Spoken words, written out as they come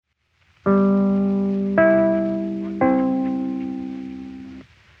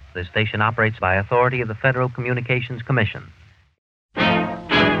This station operates by authority of the Federal Communications Commission.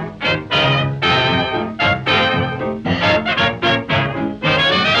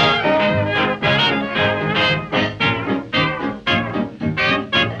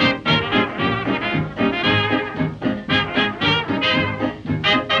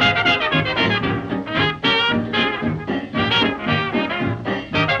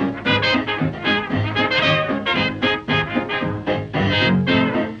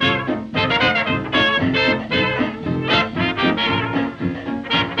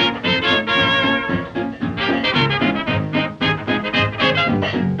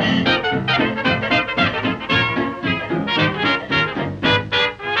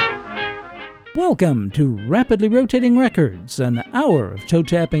 Welcome to Rapidly Rotating Records, an hour of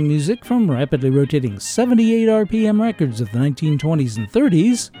toe-tapping music from rapidly rotating 78 RPM records of the 1920s and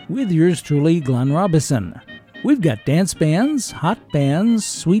 30s, with yours truly, Glenn Robison. We've got dance bands, hot bands,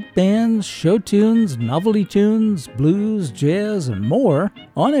 sweet bands, show tunes, novelty tunes, blues, jazz, and more,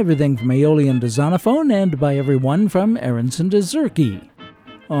 on everything from Aeolian to Zonophone and by everyone from Aronson to Zerke.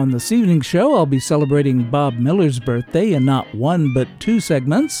 On this evening's show, I'll be celebrating Bob Miller's birthday in not one but two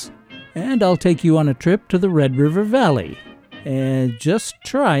segments, and I'll take you on a trip to the Red River Valley. And just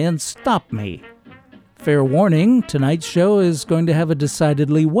try and stop me. Fair warning, tonight's show is going to have a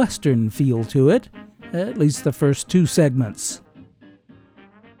decidedly Western feel to it, at least the first two segments.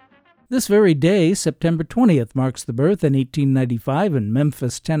 This very day, September 20th, marks the birth in 1895 in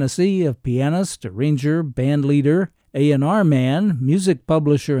Memphis, Tennessee, of pianist, arranger, bandleader, A&R man, music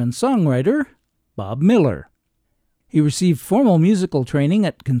publisher, and songwriter, Bob Miller. He received formal musical training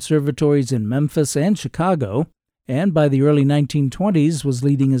at conservatories in Memphis and Chicago, and by the early 1920s was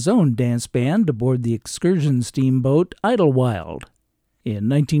leading his own dance band aboard the excursion steamboat Idlewild. In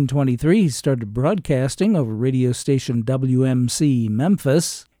 1923, he started broadcasting over radio station WMC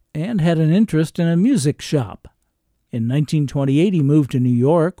Memphis and had an interest in a music shop. In 1928, he moved to New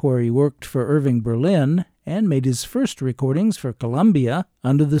York, where he worked for Irving Berlin and made his first recordings for Columbia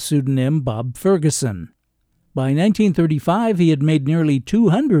under the pseudonym Bob Ferguson. By 1935, he had made nearly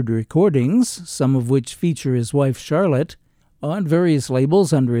 200 recordings, some of which feature his wife Charlotte, on various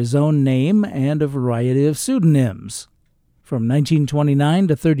labels under his own name and a variety of pseudonyms. From 1929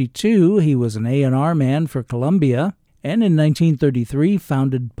 to 32, he was an A&R man for Columbia, and in 1933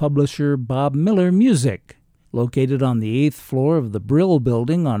 founded publisher Bob Miller Music, located on the 8th floor of the Brill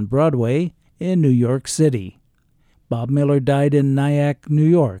Building on Broadway in New York City. Bob Miller died in Nyack, New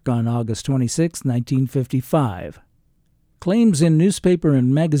York on August 26, 1955. Claims in newspaper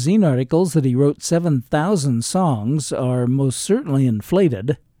and magazine articles that he wrote 7,000 songs are most certainly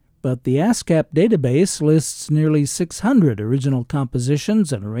inflated, but the ASCAP database lists nearly 600 original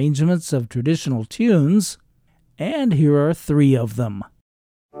compositions and arrangements of traditional tunes, and here are three of them.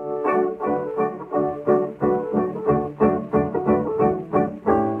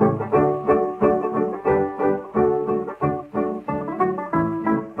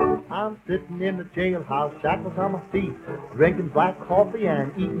 Sitting in the jailhouse, shackles on my feet, drinking black coffee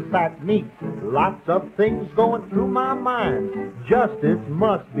and eating fat meat. Lots of things going through my mind. Justice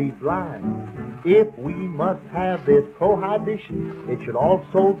must be blind. If we must have this prohibition, it should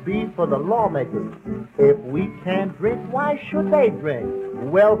also be for the lawmakers. If we can't drink, why should they drink?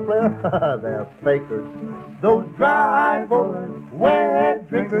 Welfare, they're fakers. Those dry voters, wet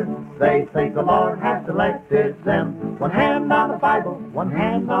drinkers, they think the Lord has selected them. One hand on the Bible, one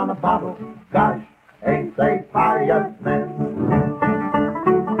hand on the bottle. Gosh, ain't they pious men?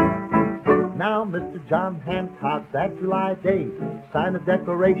 Now, Mr. John Hancock, that July day, signed a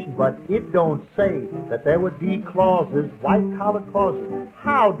declaration, but it don't say that there would be clauses, white-collar clauses.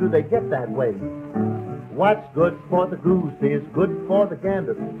 How do they get that way? What's good for the goose is good for the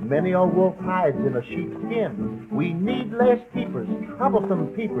gander. Many a wolf hides in a sheep's skin. We need less peepers, troublesome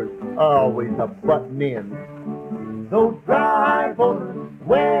peepers, always a button in. Those dry voters,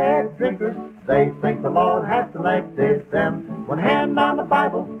 wet drinkers, they think the Lord has selected them. One hand on the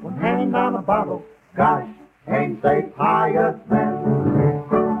Bible, one hand on the bottle. Gosh, ain't they pious men?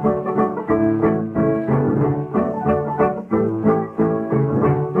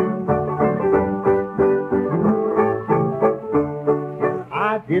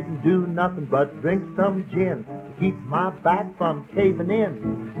 I didn't do nothing but drink some gin to keep my back from caving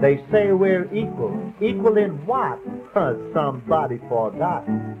in. They say we're equal. Equal in what? Somebody forgot.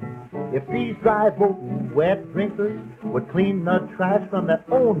 If these dry voting wet drinkers would clean the trash from their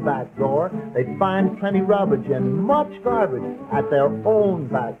own back door, they'd find plenty rubbish and much garbage at their own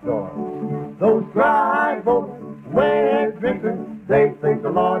back door. Those dry voting wet drinkers, they think the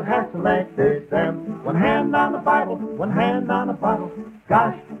Lord has selected them. One hand on the Bible, one hand on the bottle.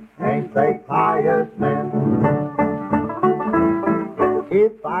 Gosh, ain't they pious men?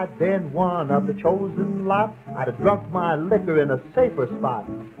 If I'd been one of the chosen lot, I'd have drunk my liquor in a safer spot.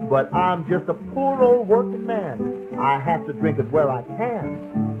 But I'm just a poor old working man. I have to drink it where I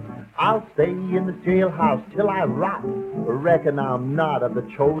can. I'll stay in the jailhouse till I rot. Reckon I'm not of the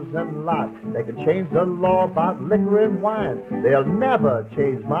chosen lot. They can change the law about liquor and wine. They'll never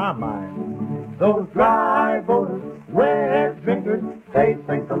change my mind. Those dry voters, wet drinkers, they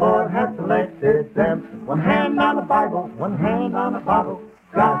think the Lord has selected them. One hand on the Bible, one hand on the bottle.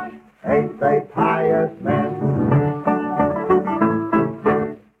 Gosh, ain't they pious men?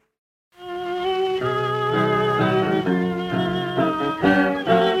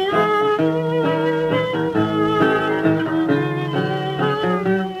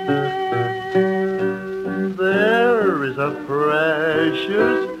 There is a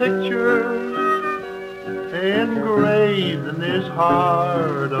precious picture engraved in this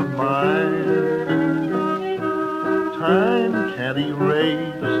heart of mine. Time can't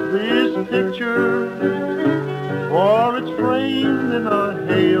erase this picture, for it's framed in a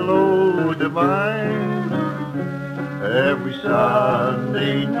halo divine. Every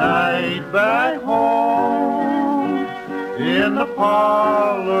Sunday night back home, in the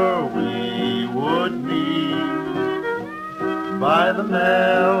parlor we would meet, by the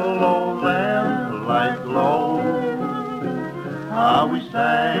mellow lamplight glow. How we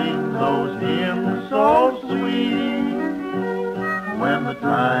sang those hymns so sweet, when the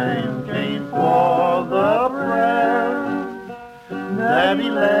time came for the prayer that he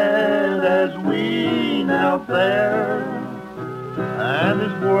led as we knelt there, and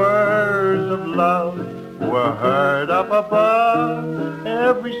his words of love were heard up above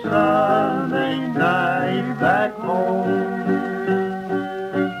every Sunday night back home.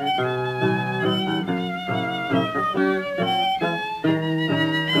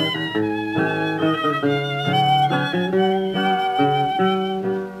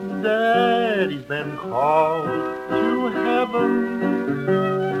 Daddy's been called to heaven,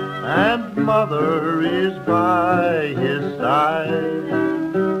 and Mother is by his side.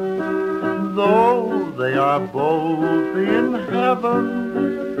 Though they are both in heaven,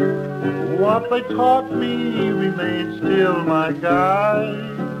 what they taught me remains still my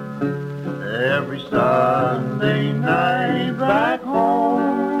guide. Every Sunday night back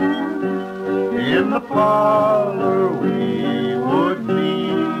home, in the parlor we would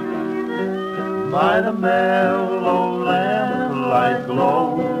meet, by the mellow lamplight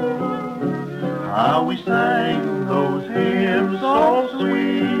glow. How we sang those hymns so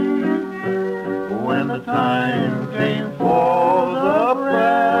sweet, when the time came for the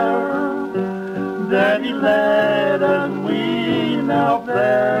prayer that he led us, we knelt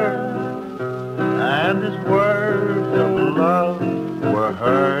there, and his words of love were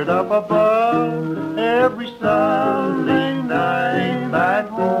heard up above every Sunday night back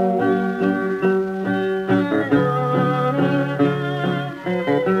home.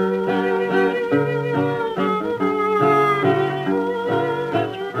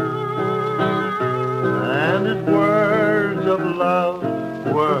 And his words of love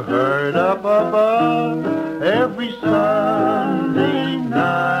were heard up above every Sunday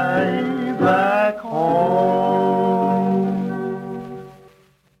night back home.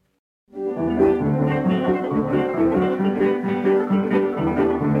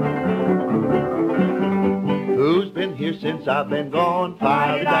 Who's been here since I've been gone?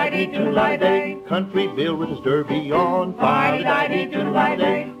 Fi-di-di-di-to-li-day. Country Bill with his derby on.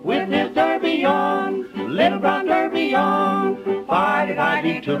 Fi-di-di-di-to-li-day. With his derby on. Little brown derby on.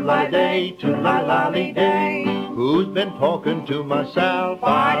 Fi-di-di-di-to-li-day. To-li-li-li-day. Who's been talking to myself?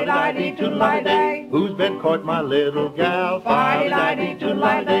 Fi-di-di-di-to-li-day. Who's been courting my little gal?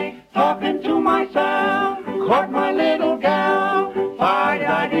 Fi-di-di-di-to-li-day. Talking to myself. Court my little gal.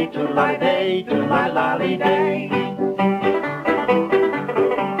 Fi-di-di-di-to-li-day. To-li-li-li-day.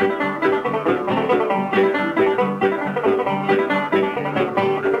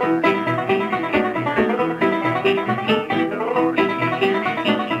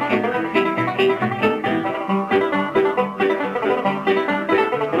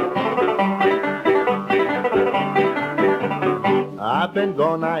 I've been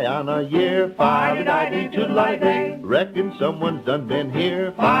gone nigh on a year. Fi-di-di-di-to-li-day. Reckon someone's done been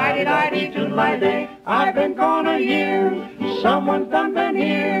here. Fi-di-di-di-to-li-day. I've been gone a year. Someone's done been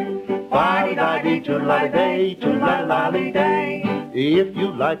here. Fi-di-di-di-to-li-day. To-li-li-li-day. If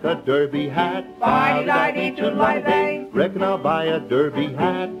you like a derby hat, fi-di-di-di-to-li-day. Reckon I'll buy a derby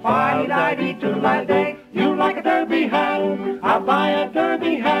hat. Fi-di-di-di-to-li-day. You like a derby hat? I'll buy a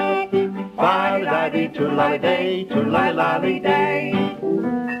derby hat. Fi-di-di-di-to-li-day. To-li-li-li-day.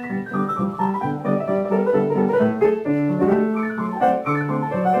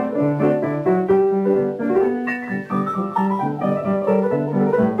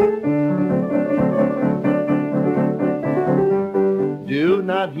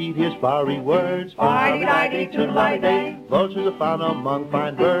 flowery words. Fide-di-di, toodle-di-day. Vultures are found among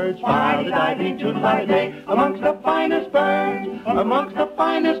fine birds. Fide-di-di, toodle-di-day. Amongst the finest birds, amongst the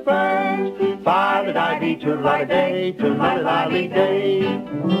finest birds. Fide-di-di, toodle-di-day, toodle-di-di-day.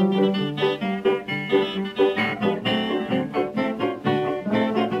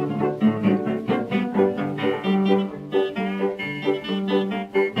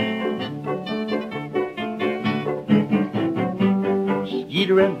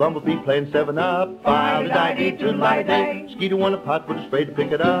 Skeeter and Bumblebee playing 7-Up. Fide-di-di, toodle-di-day. Skeeter won a pot, was afraid to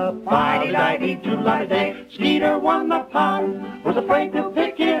pick it up. Fide-di-di, toodle-di-day. Skeeter won the pot, was afraid to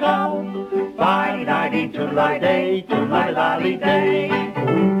pick it up. Fide-di-di, toodle-di-day, toodle-di-di-day.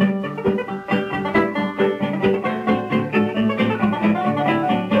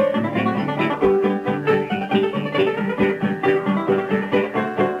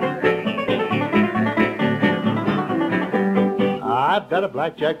 I've got a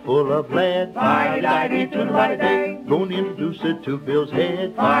blackjack full of lead. Fide-di-di, toodle-di-day. Going to introduce it to Bill's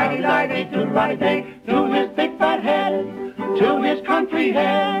head. Fide-di-di, toodle-di-day. To his big fat head, to his country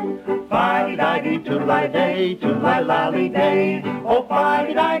head. Fide-di-di, toodle-di-day, toodle-di-di-day. Oh,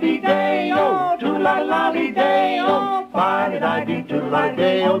 fide-di-di-day, oh, toodle-di-di-day, oh. Fide-di-di,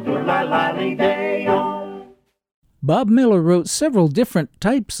 toodle-di-day, oh, toodle-di-di-day, oh. Bob Miller wrote several different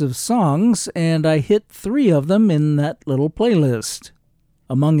types of songs, and I hit 3 of them in that little playlist.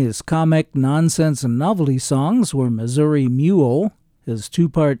 Among his comic, nonsense, and novelty songs were Missouri Mule, his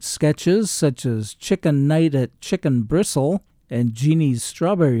 2-part sketches such as Chicken Night at Chicken Bristle and Jeannie's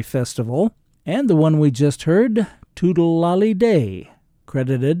Strawberry Festival, and the one we just heard, Toodle-Lolly Day,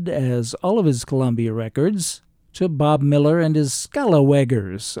 credited, as all of his Columbia records, to Bob Miller and his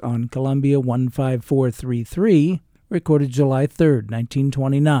Scalawaggers on Columbia 15433, recorded July 3,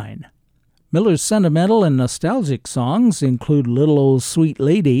 1929. Miller's sentimental and nostalgic songs include Little Old Sweet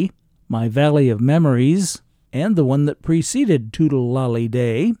Lady, My Valley of Memories, and the one that preceded Toodle-Lolly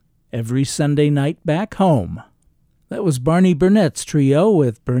Day, Every Sunday Night Back Home. That was Barney Burnett's trio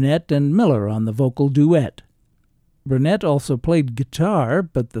with Burnett and Miller on the vocal duet. Burnett also played guitar,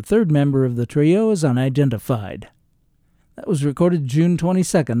 but the third member of the trio is unidentified. That was recorded June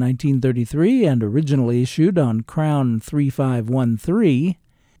 22, 1933, and originally issued on Crown 3513,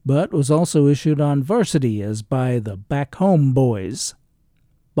 but was also issued on Varsity as by the Back Home Boys.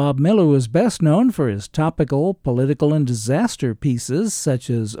 Bob Miller was best known for his topical, political, and disaster pieces such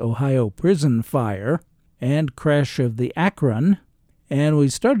as Ohio Prison Fire and Crash of the Akron, and we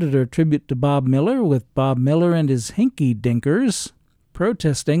started our tribute to Bob Miller with Bob Miller and his Hinky Dinkers,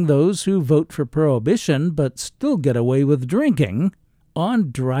 protesting those who vote for prohibition but still get away with drinking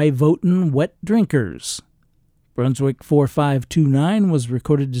on Dry Votin' Wet Drinkers. Brunswick 4529 was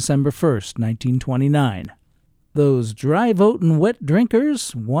recorded December 1st, 1929. Those Dry Votin' Wet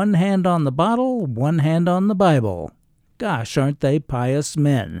Drinkers, one hand on the bottle, one hand on the Bible. Gosh, aren't they pious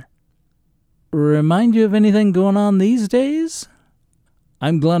men? Remind you of anything going on these days?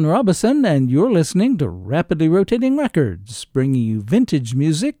 I'm Glenn Robison, and you're listening to Rapidly Rotating Records, bringing you vintage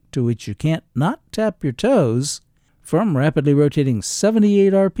music to which you can't not tap your toes from rapidly rotating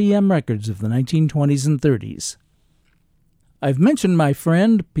 78 RPM records of the 1920s and 30s. I've mentioned my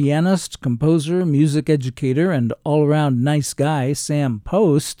friend, pianist, composer, music educator, and all-around nice guy Sam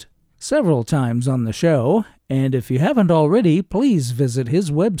Post several times on the show, and if you haven't already, please visit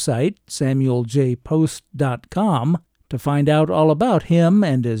his website, samueljpost.com, to find out all about him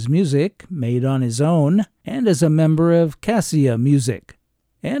and his music, made on his own, and as a member of Cassia Music.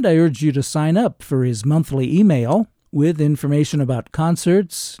 And I urge you to sign up for his monthly email with information about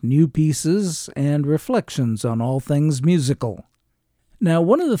concerts, new pieces, and reflections on all things musical. Now,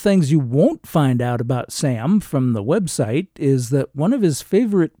 one of the things you won't find out about Sam from the website is that one of his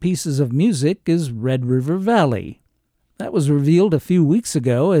favorite pieces of music is Red River Valley. That was revealed a few weeks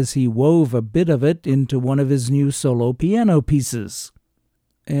ago as he wove a bit of it into one of his new solo piano pieces.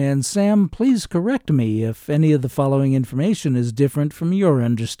 And Sam, please correct me if any of the following information is different from your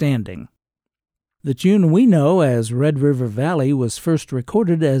understanding. The tune we know as Red River Valley was first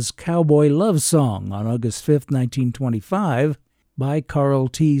recorded as Cowboy Love Song on August 5, 1925, by Carl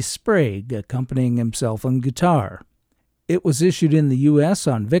T. Sprague, accompanying himself on guitar. It was issued in the U.S.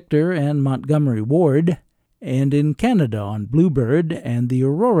 on Victor and Montgomery Ward, and in Canada on Bluebird and the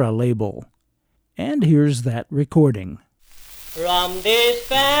Aurora label. And here's that recording. From this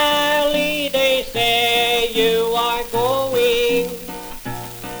valley they say you are going.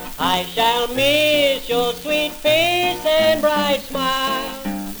 I shall miss your sweet face and bright smile.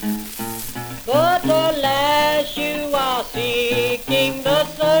 But alas, you are seeking the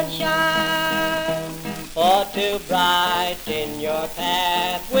sunshine. For to brighten your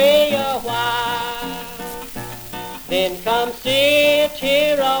pathway a while. Then come sit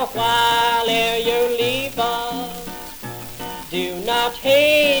here a while ere you leave us. Do not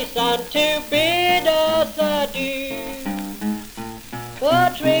hasten to bid us adieu,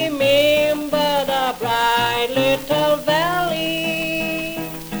 but remember the bright little valley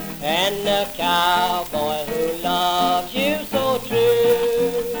and the cowboy who loves you so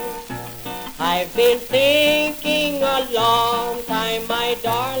true. I've been thinking a long time, my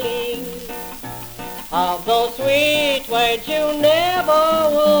darling, of those sweet words you never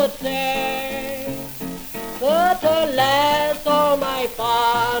would say. But alas, all my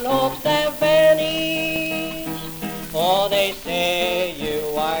fond hopes have vanished, for they say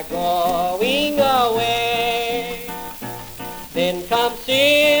you are going away. Then come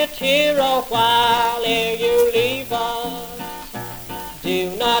sit here a while ere you leave us.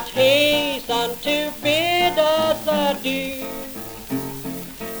 Do not hasten to bid us adieu,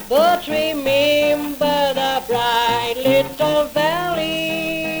 but remember the bright little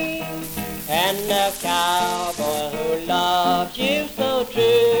valley and the cowboy who loves you so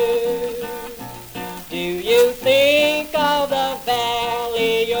true. Do you think of the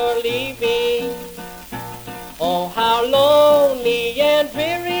valley you're leaving? Oh, how lonely and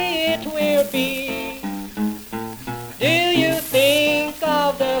dreary it will be. Do you think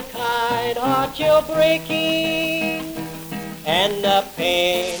of the kind heart you're breaking and the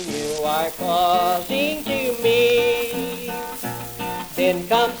pain you are causing to me? Then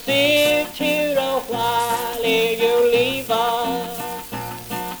come sit here a while ere you leave us.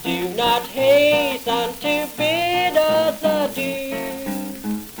 Do not hasten to bid us adieu,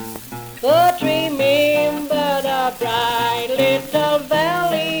 but remember the bright little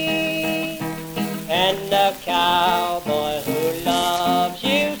valley and the cowboy who loves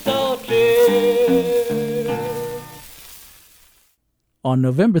you so true. On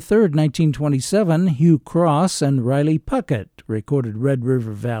November 3rd, 1927, Hugh Cross and Riley Puckett recorded Red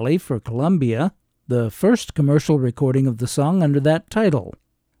River Valley for Columbia, the first commercial recording of the song under that title.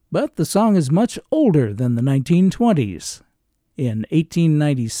 But the song is much older than the 1920s. In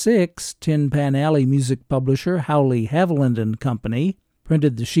 1896, Tin Pan Alley music publisher Howley Haviland and Company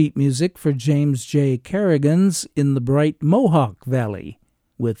printed the sheet music for James J. Kerrigan's In the Bright Mohawk Valley,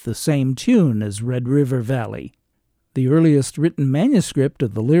 with the same tune as Red River Valley. The earliest written manuscript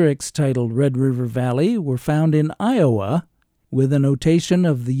of the lyrics titled Red River Valley were found in Iowa, with a notation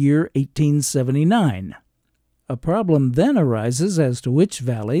of the year 1879. A problem then arises as to which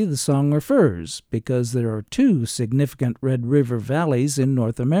valley the song refers, because there are two significant Red River valleys in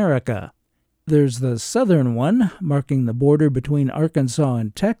North America. There's the southern one, marking the border between Arkansas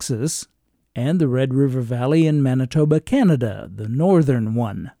and Texas, and the Red River Valley in Manitoba, Canada, the northern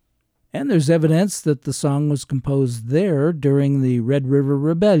one. And there's evidence that the song was composed there during the Red River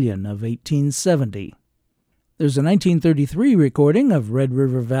Rebellion of 1870. There's a 1933 recording of Red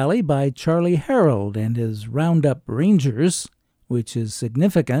River Valley by Charlie Harold and his Roundup Rangers, which is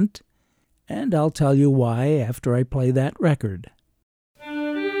significant, and I'll tell you why after I play that record.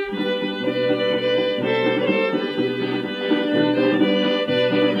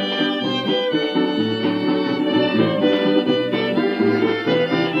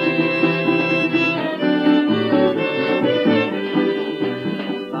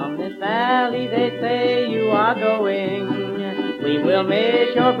 Going, we will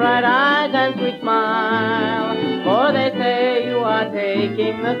miss your bright eyes and sweet smile, for they say you are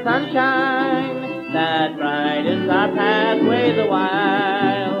taking the sunshine that brightens our pathway the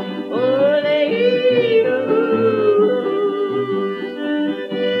while. Oh,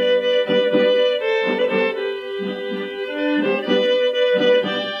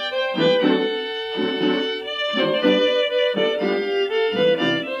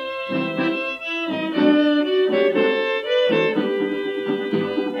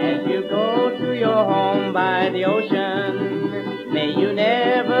 by the ocean, may you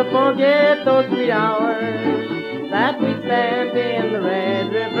never forget those sweet hours that we spent in the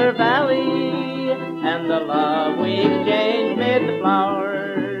Red River Valley, and the love we exchanged made the flowers.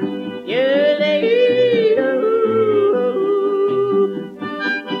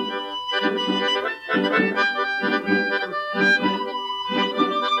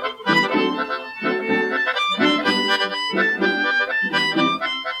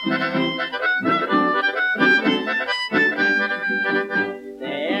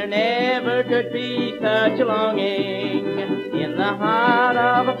 Could be such a longing in the heart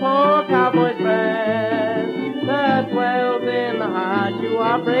of a poor cowboy's breast that dwells in the heart you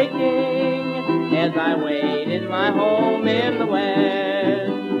are breaking as I wait in my home in the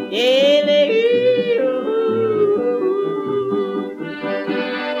West.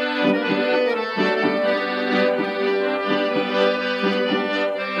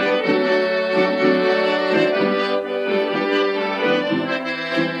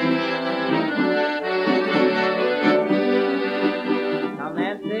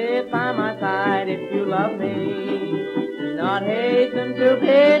 hasten to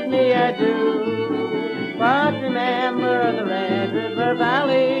bid me adieu. But remember the Red River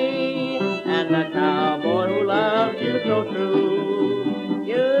Valley and the cowboy who loved you so true.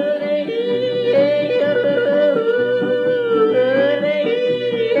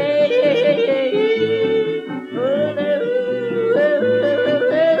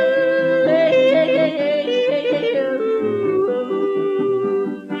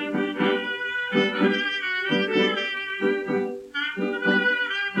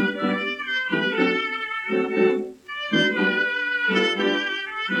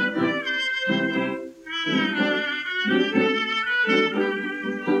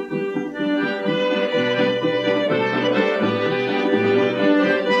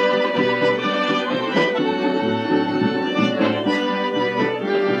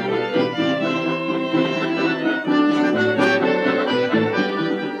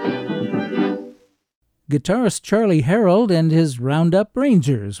 Guitarist Charlie Harold and his Roundup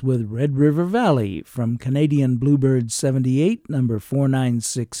Rangers with Red River Valley from Canadian Bluebird 78, number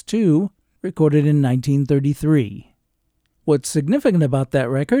 4962, recorded in 1933. What's significant about that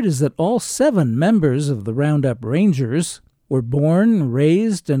record is that all 7 members of the Roundup Rangers were born,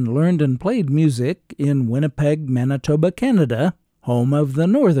 raised, and learned and played music in Winnipeg, Manitoba, Canada, home of the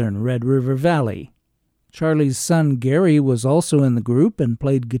northern Red River Valley. Charlie's son Gary was also in the group and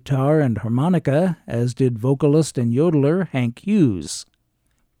played guitar and harmonica, as did vocalist and yodeler Hank Hughes.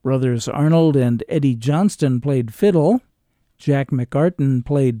 Brothers Arnold and Eddie Johnston played fiddle, Jack McArton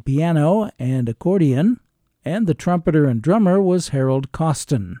played piano and accordion, and the trumpeter and drummer was Harold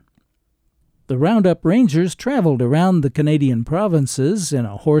Costin. The Roundup Rangers traveled around the Canadian provinces in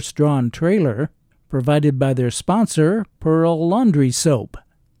a horse-drawn trailer provided by their sponsor, Pearl Laundry Soap,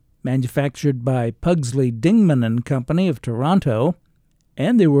 manufactured by Pugsley Dingman and Company of Toronto,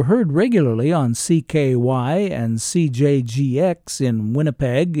 and they were heard regularly on CKY and CJGX in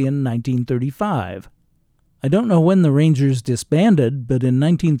Winnipeg in 1935. I don't know when the Rangers disbanded, but in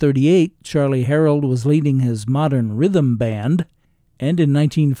 1938 Charlie Harold was leading his modern rhythm band, and in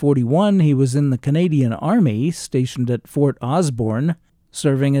 1941 he was in the Canadian Army, stationed at Fort Osborne,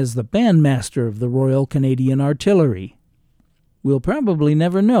 serving as the bandmaster of the Royal Canadian Artillery. We'll probably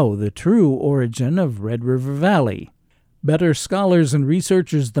never know the true origin of Red River Valley. Better scholars and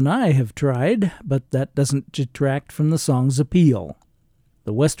researchers than I have tried, but that doesn't detract from the song's appeal.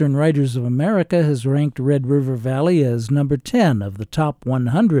 The Western Writers of America has ranked Red River Valley as number 10 of the top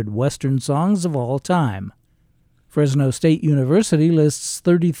 100 Western songs of all time. Fresno State University lists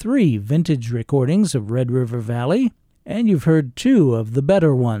 33 vintage recordings of Red River Valley, and you've heard 2 of the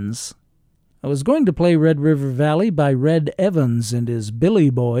better ones. I was going to play Red River Valley by Red Evans and his Billy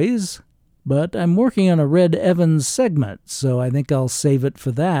Boys, but I'm working on a Red Evans segment, so I think I'll save it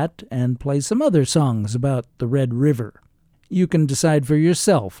for that and play some other songs about the Red River. You can decide for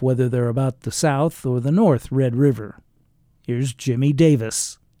yourself whether they're about the South or the North Red River. Here's Jimmy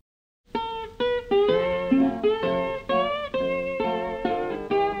Davis.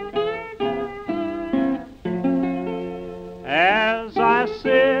 As I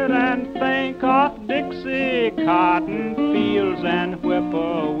sit and think of Dixie cotton fields and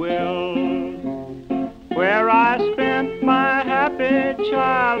whippoorwills, where I spent my happy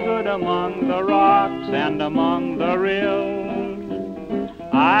childhood among the rocks and among the rills,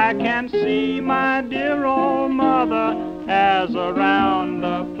 I can see my dear old mother as around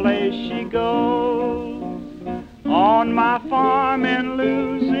the place she goes. On my farm in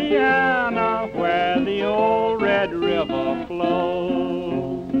Louisiana, where the old Red River flows.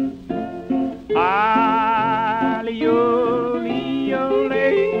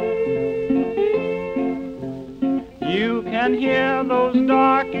 You can hear those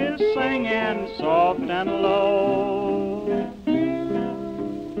darkies singing soft and low,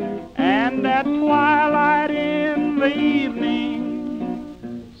 and at twilight in the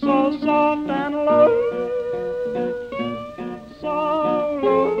evening, so soft and low.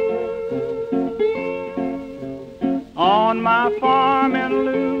 On my farm in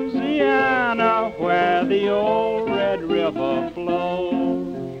Louisiana, where the old Red River flows.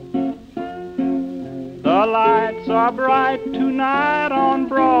 The lights are bright tonight on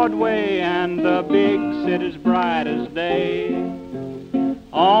Broadway, and the big city's bright as day.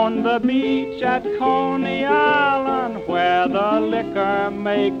 On the beach at Coney Island, where the liquor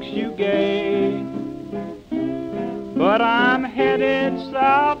makes you gay. But I'm headed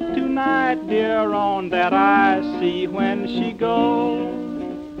south tonight, dear, on that I see when she goes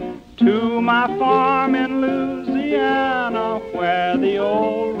to my farm in Louisiana, where the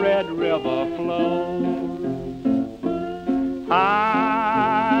old Red River flows.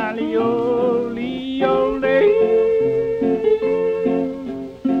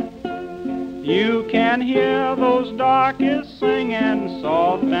 dark is singing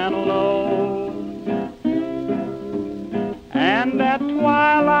soft and low. And at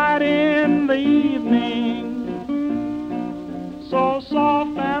twilight in the evening, so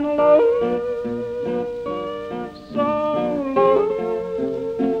soft and low, so low.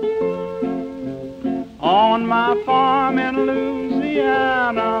 On my farm in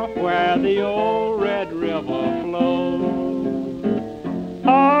Louisiana, where the old Red River flows,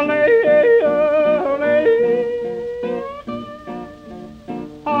 ole, ole,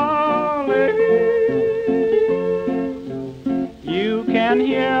 ole. You can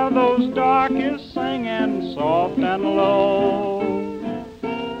hear those darkies singing soft and low.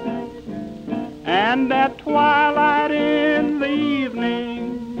 And at twilight in the evening,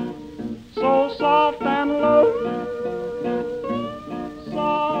 so soft and low, so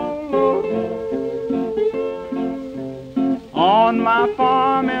low. On my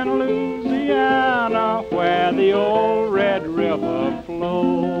farm in Louisiana, where the old Red River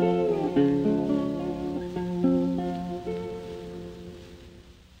flows.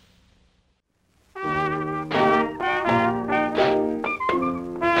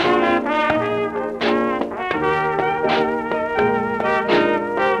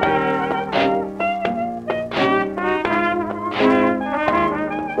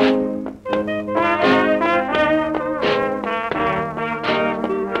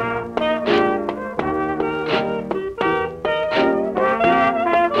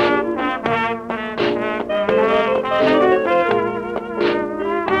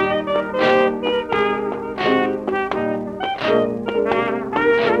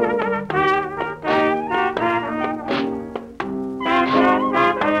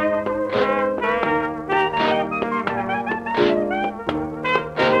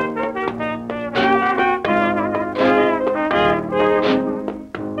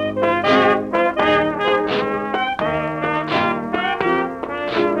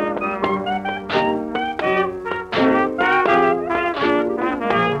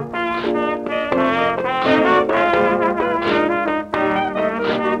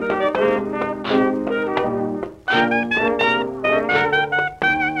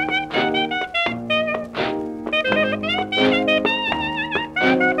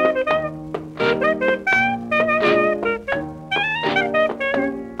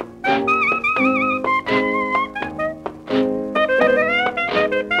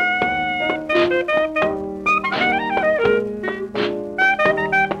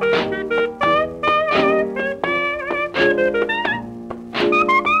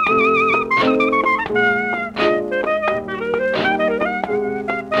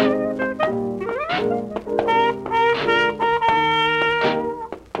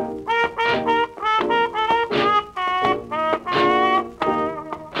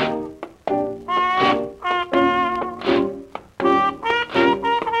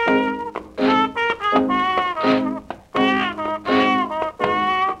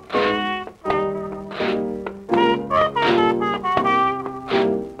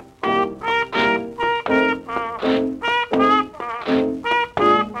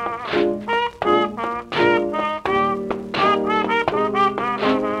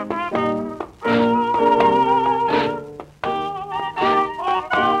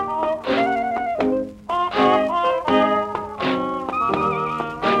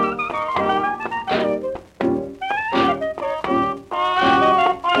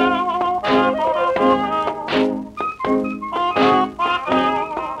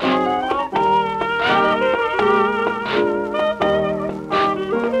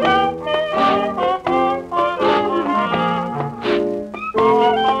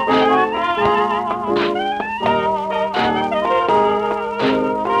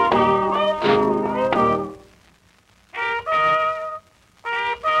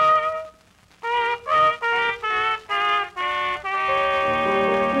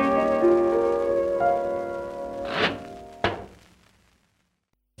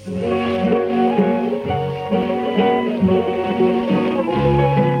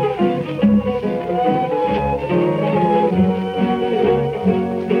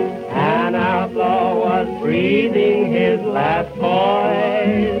 last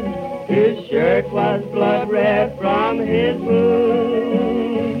boys. His shirt was blood red from his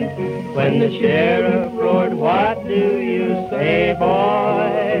wound. When the sheriff roared, "What do you say,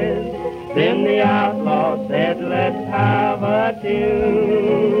 boys?" Then the outlaw said, "Let's have a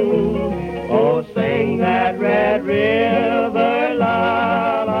tune. Oh, sing that Red River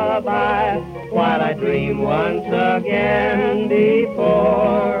lullaby while I dream once again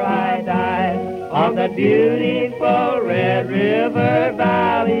before I die of that beautiful Red River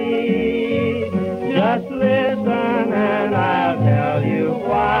Valley. Just listen and I'll tell you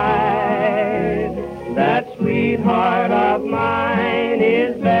why. That sweetheart of mine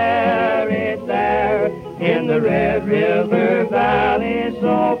is buried there in the Red River Valley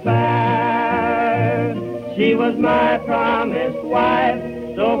so fair. She was my promised wife,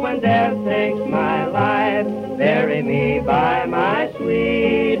 so when death takes my life, bury me by my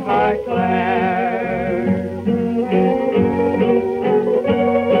sweetheart Claire.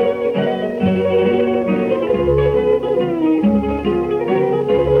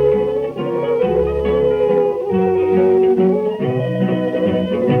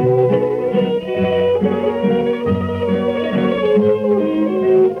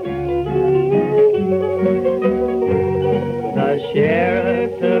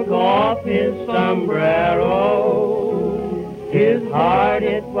 Sheriff took off his sombrero. His heart,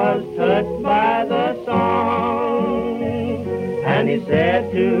 it was touched by the song. And he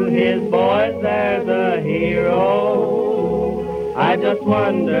said to his boys, there's a hero. I just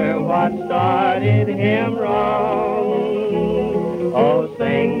wonder what started him wrong. Oh,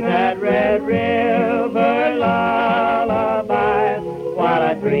 sing that Red River lullaby while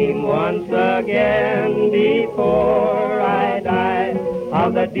I dream once again before I die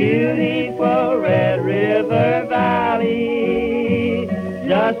of the beautiful Red River Valley.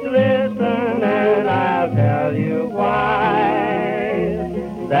 Just listen and I'll tell you why.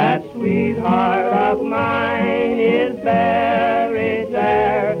 That sweetheart of mine is buried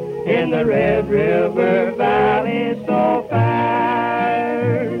there in the Red River Valley so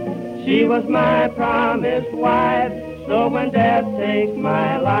fair. She was my promised wife, so when death takes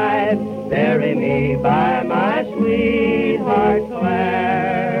my life, bury me by my sweetheart Claire.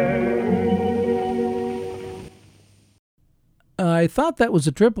 I thought that was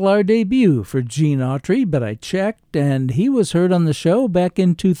a Triple R debut for Gene Autry, but I checked, and he was heard on the show back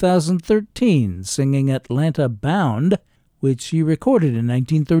in 2013, singing Atlanta Bound, which he recorded in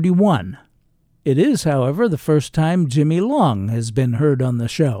 1931. It is, however, the first time Jimmy Long has been heard on the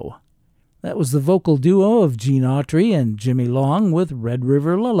show. That was the vocal duo of Gene Autry and Jimmy Long with Red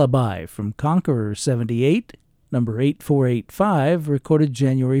River Lullaby from Conqueror 78, number 8485, recorded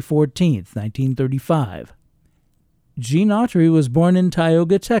January 14th, 1935. Gene Autry was born in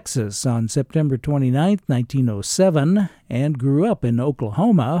Tioga, Texas on September 29, 1907, and grew up in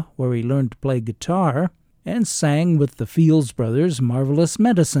Oklahoma, where he learned to play guitar and sang with the Fields Brothers' Marvelous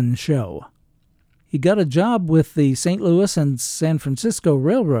Medicine Show. He got a job with the St. Louis and San Francisco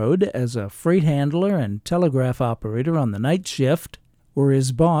Railroad as a freight handler and telegraph operator on the night shift, where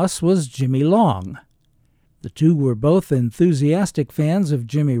his boss was Jimmy Long. The two were both enthusiastic fans of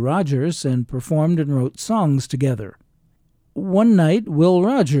Jimmie Rodgers and performed and wrote songs together. One night, Will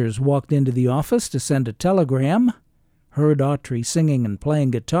Rogers walked into the office to send a telegram, heard Autry singing and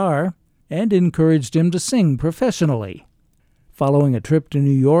playing guitar, and encouraged him to sing professionally. Following a trip to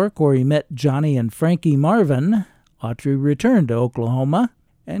New York where he met Johnny and Frankie Marvin, Autry returned to Oklahoma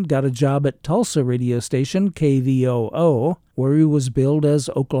and got a job at Tulsa radio station KVOO, where he was billed as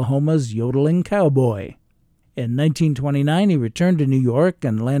Oklahoma's yodeling cowboy. In 1929, he returned to New York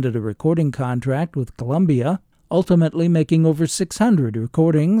and landed a recording contract with Columbia, ultimately making over 600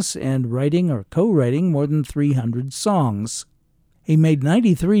 recordings and writing or co-writing more than 300 songs. He made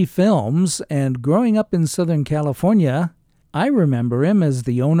 93 films, and growing up in Southern California, I remember him as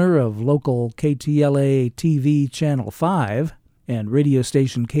the owner of local KTLA TV Channel 5 and radio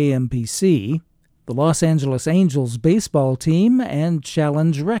station KMPC, the Los Angeles Angels baseball team, and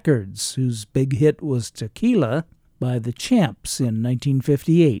Challenge Records, whose big hit was Tequila by the Champs in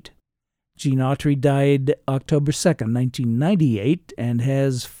 1958. Gene Autry died October 2nd, 1998, and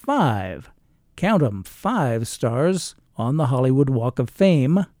has 5 stars on the Hollywood Walk of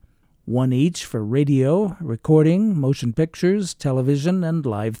Fame, one each for radio, recording, motion pictures, television, and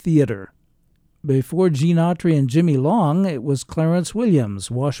live theater. Before Gene Autry and Jimmy Long, it was Clarence Williams,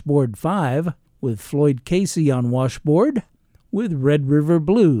 Washboard 5, with Floyd Casey on washboard, with Red River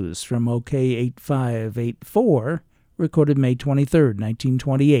Blues from OK 8584, recorded May 23,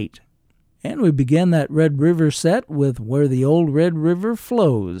 1928. And we began that Red River set with Where the Old Red River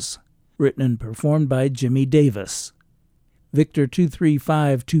Flows, written and performed by Jimmy Davis. Victor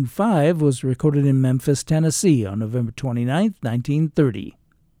 23525 was recorded in Memphis, Tennessee on November 29, 1930.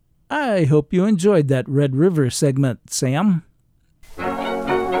 I hope you enjoyed that Red River segment, Sam.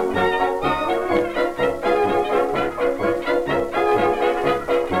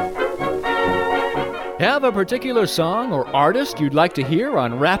 have a particular song or artist you'd like to hear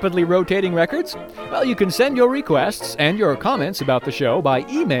on Rapidly Rotating Records? Well, you can send your requests and your comments about the show by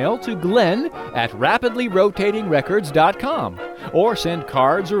email to glenn@rapidlyrotatingrecords.com or send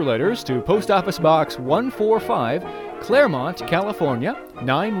cards or letters to Post Office Box 145, Claremont, California,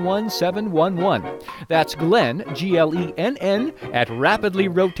 91711. That's Glenn, Glenn, at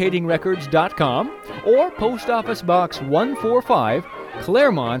rapidlyrotatingrecords.com or Post Office Box 145,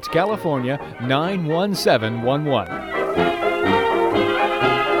 Claremont, California, 91711.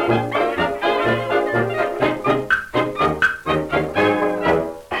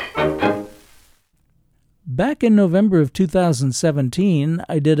 Back in November of 2017,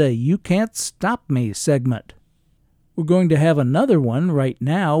 I did a You Can't Stop Me segment. We're going to have another one right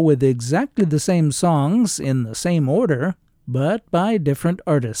now with exactly the same songs in the same order, but by different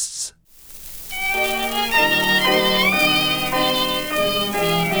artists.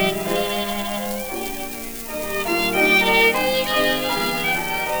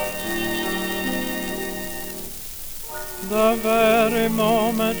 The very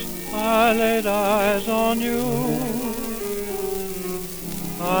moment I laid eyes on you,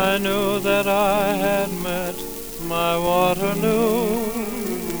 I knew that I had met my Waterloo.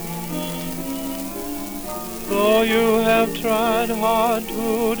 Though you have tried hard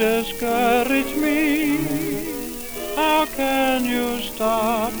to discourage me, how can you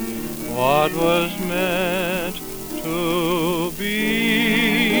stop what was meant to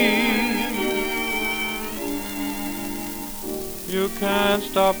be? You can't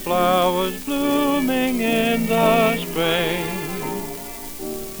stop flowers blooming in the spring,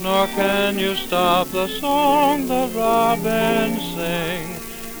 nor can you stop the song the robins sing,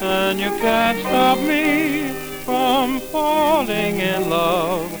 and you can't stop me from falling in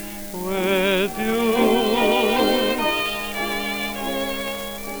love with you.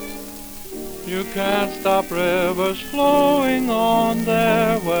 You can't stop rivers flowing on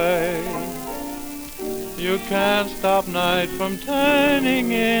their way. You can't stop night from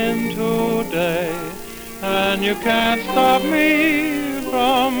turning into day, and you can't stop me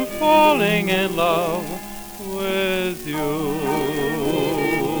from falling in love with you.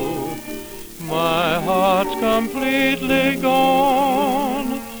 My heart's completely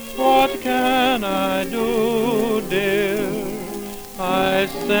gone. What can I do, dear? I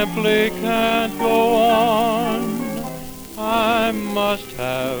simply can't go on. I must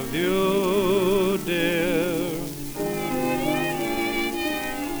have you, dear.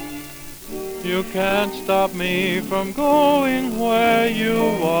 You can't stop me from going where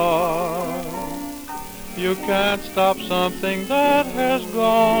you are. You can't stop something that has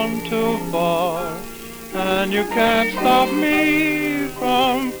gone too far. And you can't stop me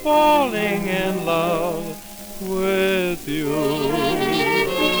from falling in love with you.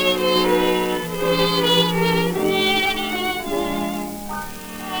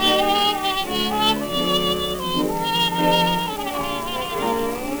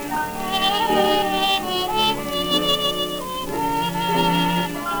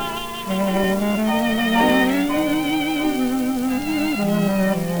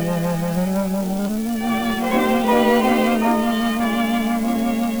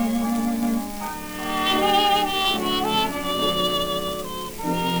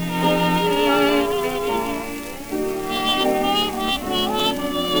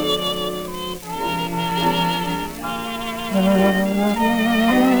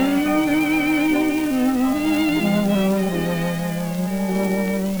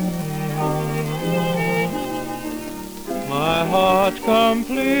 My heart's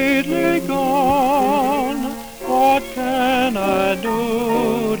completely gone. What can I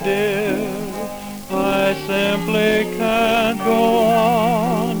do, dear? I simply can't go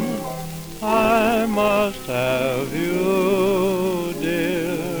on. I must have you,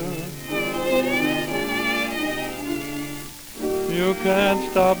 dear. You can't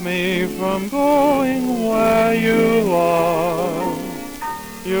stop me from going where you are.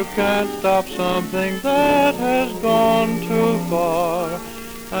 You can't stop something that has gone too far.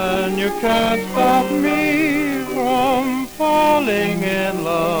 And you can't stop me from falling in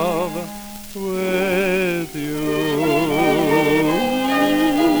love with you.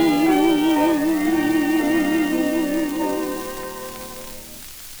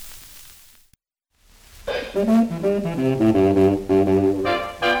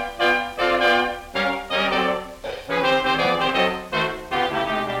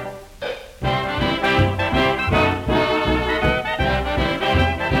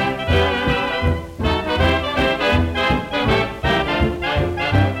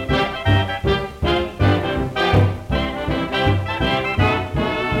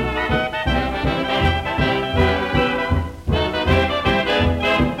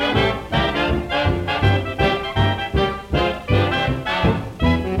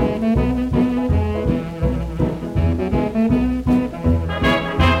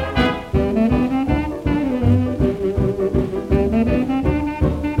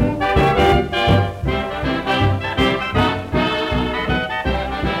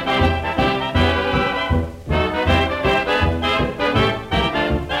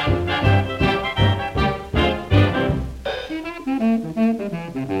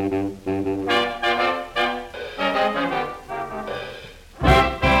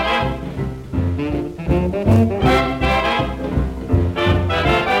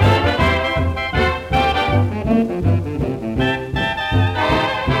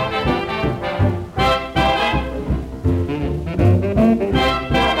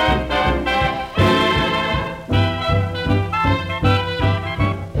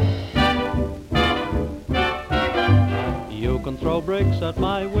 At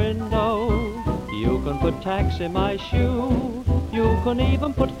my window, you can put tacks in my shoe, you can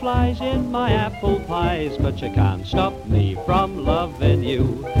even put flies in my apple pies, but you can't stop me from loving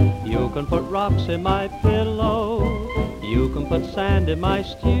you. You can put rocks in my pillow, you can put sand in my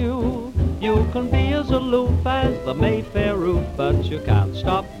stew, you can be as aloof as the Mayfair roof, but you can't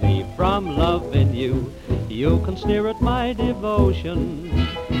stop me from loving you. You can sneer at my devotion,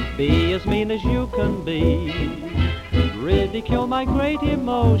 be as mean as you can be, ridicule my great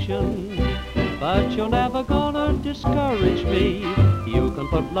emotion, but you're never gonna discourage me. You can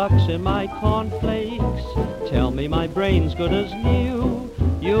put Lux in my cornflakes, tell me my brain's good as new.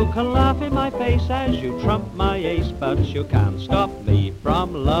 You can laugh in my face as you trump my ace, but you can't stop me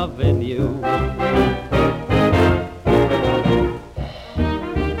from loving you.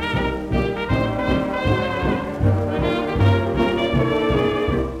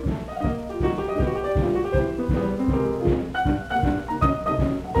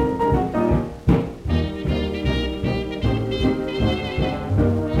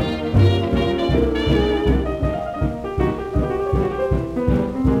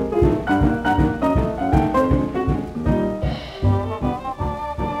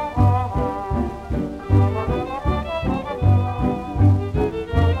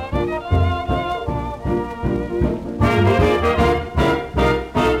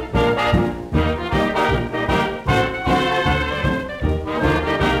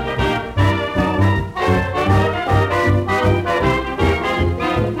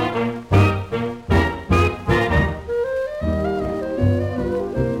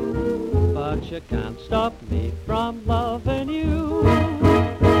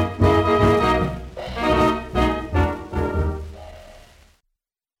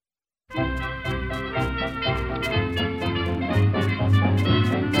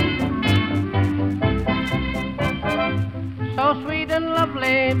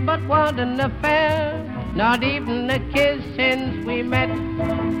 Not even a kiss since we met.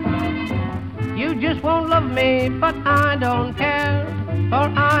 You just won't love me, but I don't care, for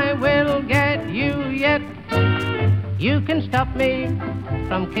I will get you yet. You can stop me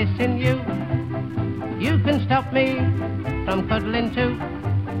from kissing you, you can stop me from cuddling too.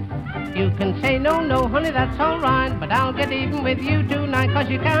 You can say no, no, honey, that's all right, but I'll get even with you tonight, 'cause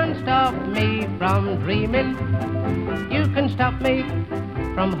you can't stop me from dreaming. You can stop me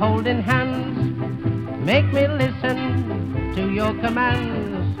from holding hands, make me listen to your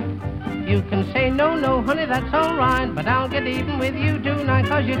commands. You can say no, no, honey, that's all right, but I'll get even with you tonight,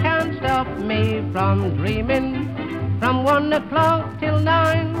 'cause you can't stop me from dreaming. From 1 o'clock till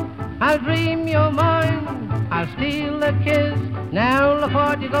 9, I'll dream you're mine, I'll steal a kiss. Now look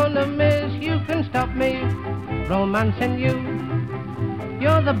what you're gonna miss. You can stop me romancing you.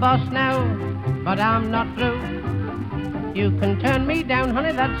 You're the boss now, but I'm not through. You can turn me down,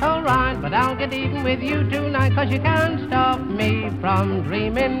 honey, that's all right, but I'll get even with you tonight, 'cause you can't stop me from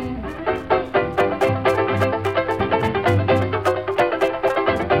dreaming.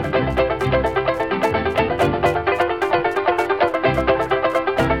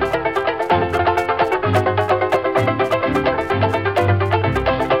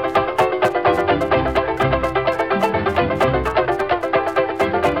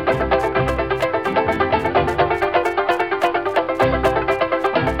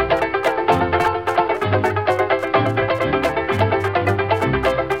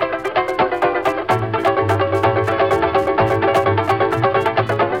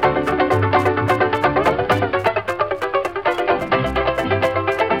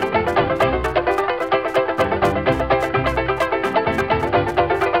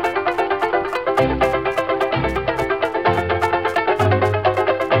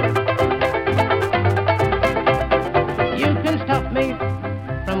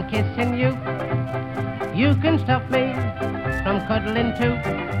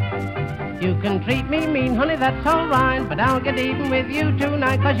 That's all right, but I'll get even with you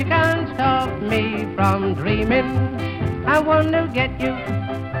tonight, 'cause you can't stop me from dreaming. I want to get you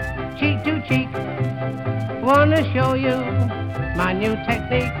cheek to cheek, want to show you my new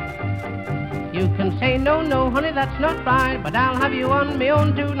technique. You can say no, no, honey, that's not right, but I'll have you on me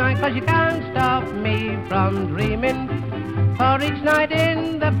own tonight, 'cause you can't stop me from dreaming. For each night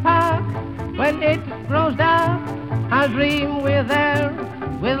in the park, when it grows dark, I'll dream we're there,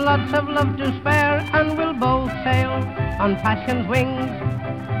 with lots of love to spare, and we'll both sail on passion's wings.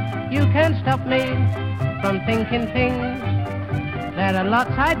 You can't stop me from thinking things. There are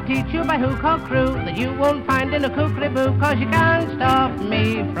lots I'd teach you by hook or crew that you won't find in a kookaroo, 'cause you can't stop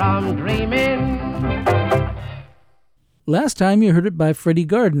me from dreaming. Last time you heard it by Freddie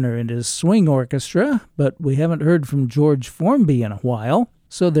Gardner and his swing orchestra, but we haven't heard from George Formby in a while.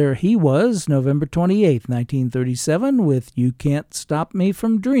 So there he was, November 28, 1937, with You Can't Stop Me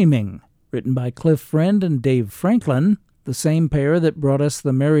From Dreaming, written by Cliff Friend and Dave Franklin, the same pair that brought us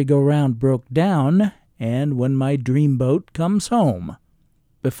The Merry-Go-Round Broke Down and When My Dreamboat Comes Home.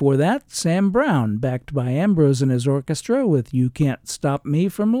 Before that, Sam Brown, backed by Ambrose and his orchestra, with You Can't Stop Me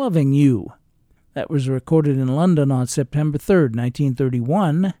From Loving You. That was recorded in London on September 3,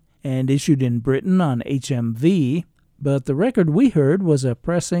 1931, and issued in Britain on HMV, but the record we heard was a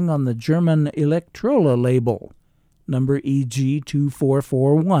pressing on the German Electrola label, number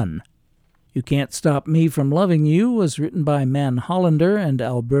EG2441. You Can't Stop Me From Loving You was written by Man Hollander and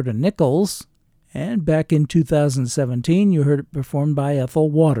Alberta Nichols, and back in 2017 you heard it performed by Ethel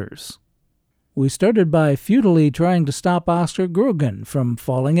Waters. We started by futilely trying to stop Oscar Grogan from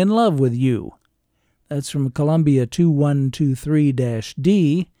falling in love with you. That's from Columbia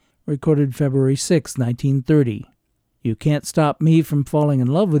 2123-D, recorded February 6, 1930. You Can't Stop Me From Falling in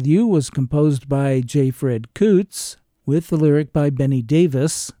Love with You was composed by J. Fred Coots, with the lyric by Benny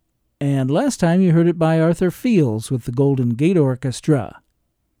Davis, and last time you heard it by Arthur Fields with the Golden Gate Orchestra.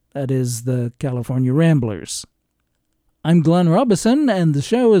 That is the California Ramblers. I'm Glenn Robison, and the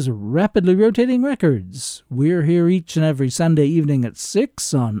show is Rapidly Rotating Records. We're here each and every Sunday evening at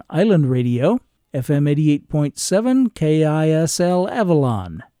 6 on Island Radio, FM 88.7 KISL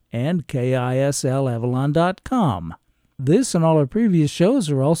Avalon, and KISLAvalon.com. This and all our previous shows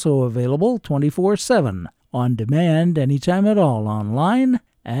are also available 24/7, on demand anytime at all online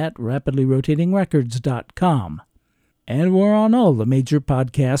at rapidlyrotatingrecords.com. And we're on all the major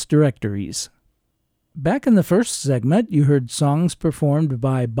podcast directories. Back in the first segment, you heard songs performed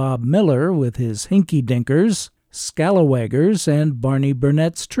by Bob Miller with his Hinky Dinkers, Scalawaggers, and Barney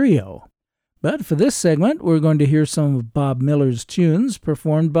Burnett's Trio. But for this segment, we're going to hear some of Bob Miller's tunes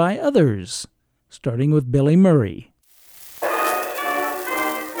performed by others, starting with Billy Murray.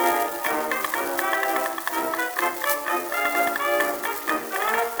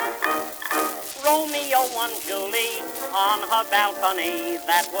 On her balcony,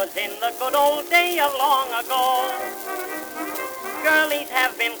 that was in the good old day of long ago. Girlies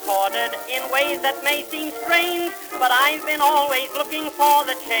have been courted in ways that may seem strange, but I've been always looking for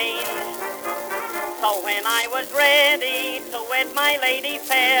the change. So when I was ready to wed my lady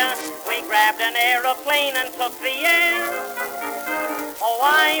fair, we grabbed an aeroplane and took the air. Oh,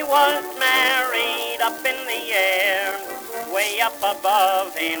 I was married up in the air, way up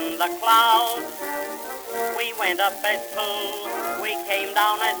above in the clouds. We went up as two, we came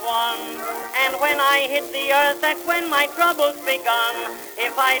down as one, and when I hit the earth, that's when my troubles begun.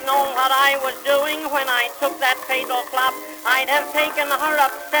 If I'd known what I was doing when I took that fatal flop, I'd have taken her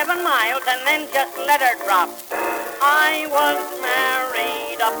up 7 miles and then just let her drop. I was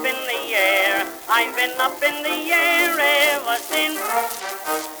married up in the air, I've been up in the air ever since.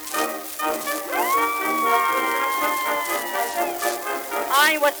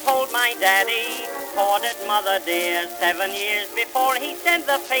 I was told my daddy courted mother dear 7 years before he said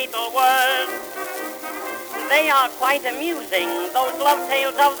the fatal words. They are quite amusing, those love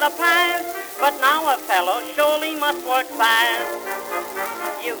tales of the past, but now a fellow surely must work fast.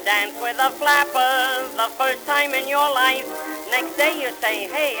 You dance with a flapper the first time in your life. Next day you say,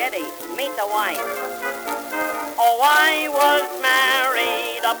 hey Eddie, meet the wife. Oh, I was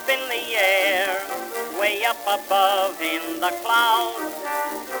married up in the air, way up above in the clouds.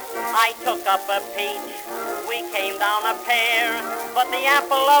 I took up a peach, we came down a pear, but the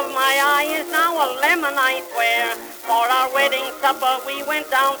apple of my eye is now a lemon, I swear. For our wedding supper we went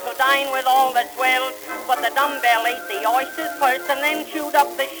down to dine with all the swells, but the dumbbell ate the oysters first and then chewed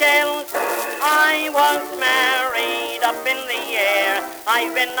up the shells. I was married up in the air,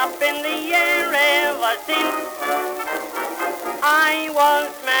 I've been up in the air ever since. I was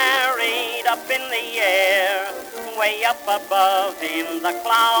married up in the air, way up above in the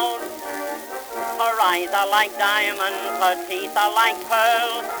clouds. Her eyes are like diamonds, her teeth are like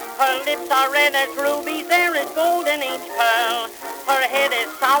pearl. Her lips are red as rubies, there is gold in each pearl. Her head is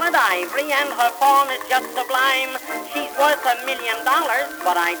solid ivory and her form is just sublime. She's worth $1 million,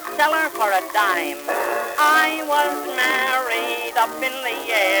 but I'd sell her for a dime. I was married up in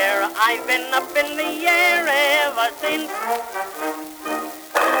the air, I've been up in the air ever since.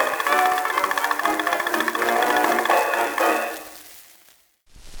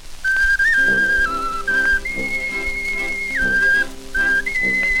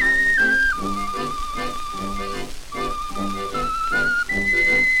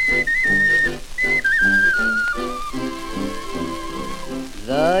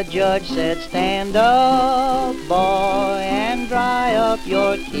 The judge said, stand up, boy, and dry up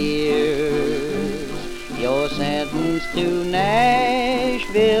your tears. You're sentenced to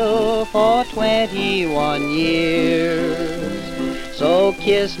Nashville for 21 years. So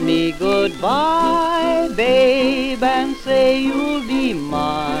kiss me goodbye, babe, and say you'll be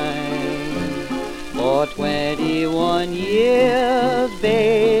mine. For 21 years,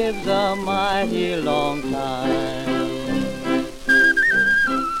 babe's a mighty long time.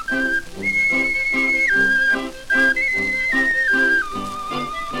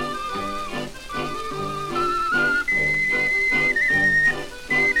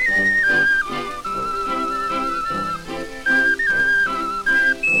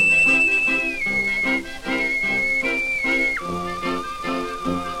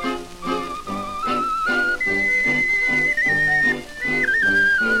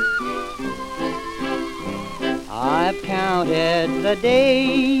 I've counted the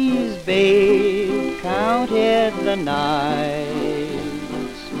days, babe, counted the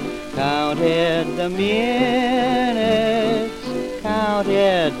nights, counted the minutes,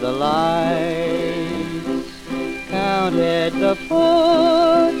 counted the lights, counted the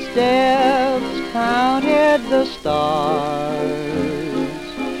footsteps, counted the stars,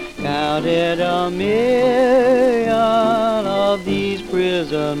 counted 1,000,000 of these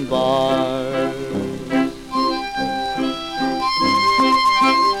prison bars.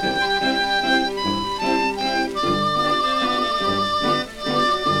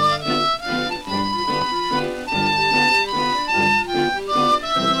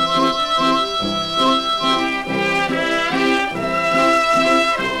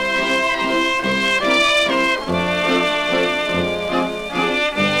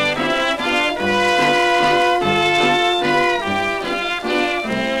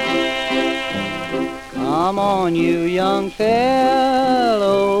 Come on, you young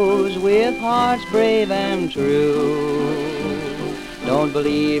fellows with hearts brave and true. Don't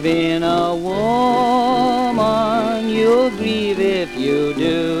believe in a woman, you'll grieve if you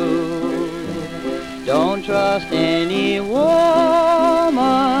do. Don't trust any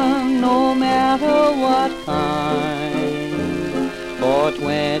woman, no matter what kind. For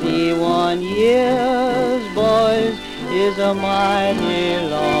 21 years, boys, is a mighty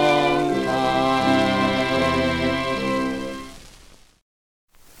long time.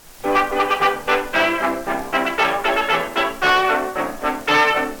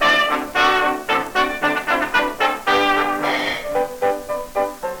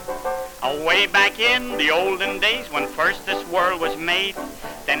 Way back in the olden days when first this world was made,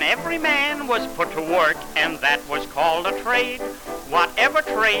 then every man was put to work, and that was called a trade. Whatever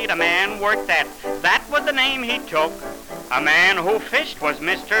trade a man worked at, that was the name he took. A man who fished was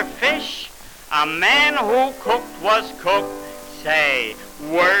Mr. Fish. A man who cooked was Cook. Say,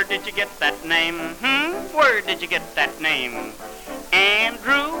 where did you get that name? Where did you get that name?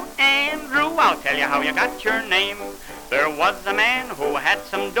 Andrew, Andrew, I'll tell you how you got your name. There was a man who had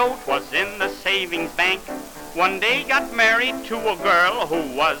some dough, 'twas in the savings bank. One day got married to a girl who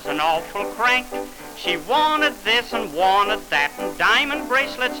was an awful crank. She wanted this and wanted that and diamond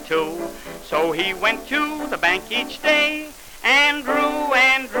bracelets too. So he went to the bank each day. Andrew,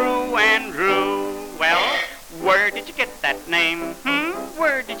 Andrew, Andrew. Well, where did you get that name?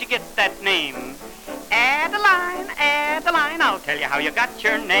 Where did you get that name? Adeline, Adeline, I'll tell you how you got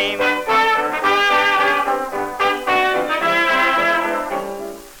your name.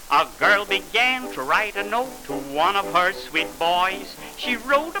 A girl began to write a note to one of her sweet boys. She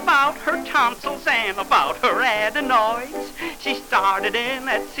wrote about her tonsils and about her adenoids. She started in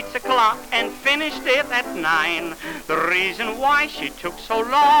at 6 o'clock and finished it at 9. The reason why she took so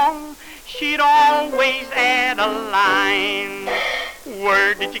long, she'd always add a line.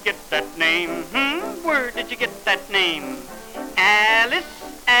 Where did you get that name? Where did you get that name? Alice,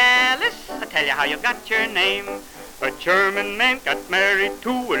 Alice, I'll tell you how you got your name. A German man got married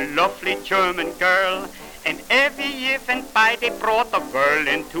to a lovely German girl, And every year went by, they brought a girl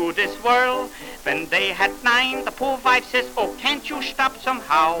into this world. When they had 9, the poor wife says, oh, can't you stop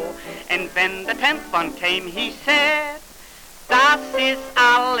somehow? And when the 10th one came, he said, das ist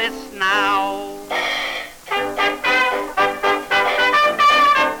alles now.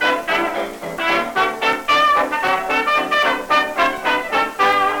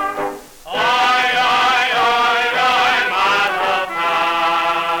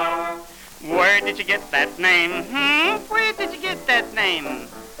 Where did you get that name? Where did you get that name?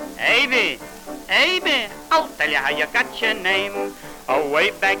 Abe, I'll tell you how you got your name.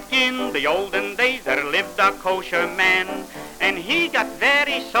 Way back in the olden days there lived a kosher man, and he got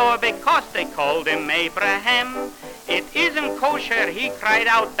very sore because they called him Abraham. It isn't kosher, he cried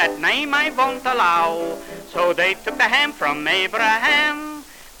out, that name I won't allow. So they took the ham from Abraham,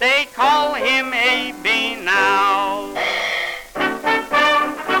 they call him Abe now.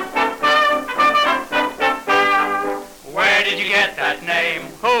 Where did you get that name?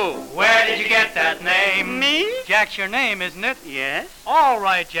 Who? Where did you get that name? Me? Jack's your name, isn't it? Yes. All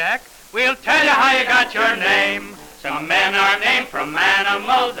right, Jack. We'll tell you how you got your name. Some men are named from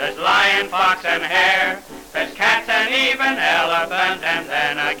animals. There's lion, fox, and hare. There's cats and even elephant, and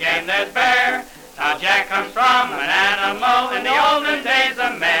then again there's bear. Now Jack comes from an animal. In the olden days,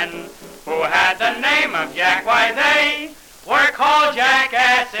 the men who had the name of Jack, why they were called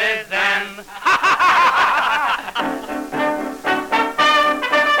jackasses then.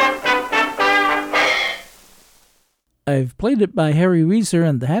 I've played it by Harry Reeser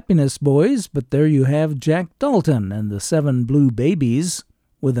and the Happiness Boys, but there you have Jack Dalton and the 7 Blue Babies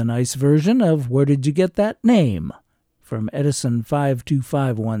with a nice version of Where Did You Get That Name? From Edison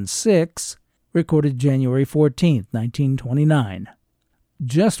 52516, recorded January 14, 1929.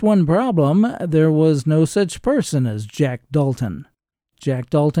 Just one problem, there was no such person as Jack Dalton. Jack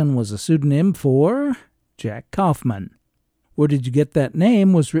Dalton was a pseudonym for Jack Kaufman. Where Did You Get That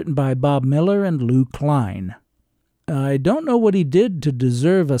Name was written by Bob Miller and Lou Klein. I don't know what he did to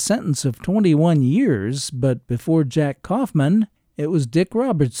deserve a sentence of 21 years, but before Jack Kaufman, it was Dick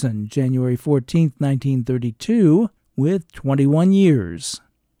Robertson, January 14, 1932, with 21 years.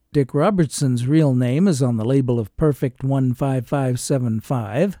 Dick Robertson's real name is on the label of Perfect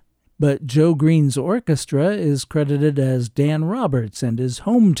 15575, but Joe Green's orchestra is credited as Dan Roberts and his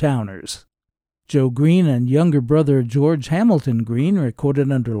Hometowners. Joe Green and younger brother George Hamilton Green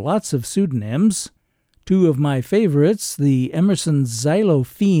recorded under lots of pseudonyms. 2 of my favorites, the Emerson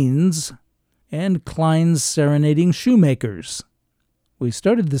Xylofiends and Klein's Serenading Shoemakers. We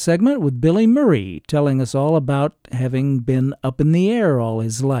started the segment with Billy Murray telling us all about having been up in the air all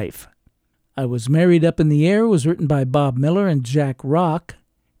his life. I Was Married Up in the Air was written by Bob Miller and Jack Rock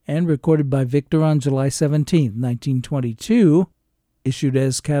and recorded by Victor on July 17, 1922, issued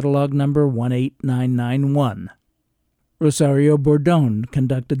as catalog number 18991. Rosario Bordone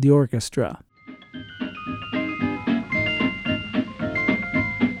conducted the orchestra.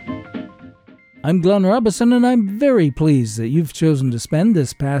 I'm Glenn Robison, and I'm very pleased that you've chosen to spend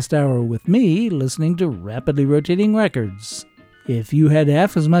this past hour with me listening to Rapidly Rotating Records. If you had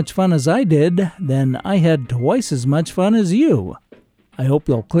half as much fun as I did, then I had twice as much fun as you. I hope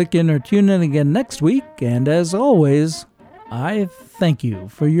you'll click in or tune in again next week, and as always, I thank you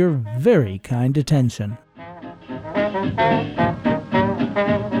for your very kind attention.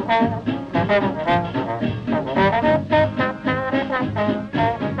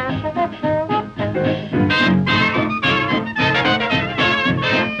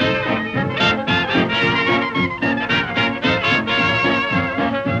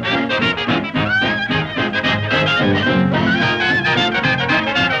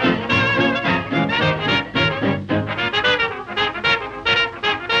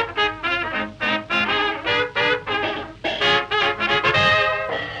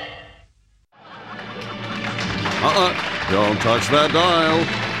 Don't touch that dial.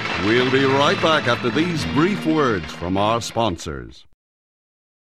 We'll be right back after these brief words from our sponsors.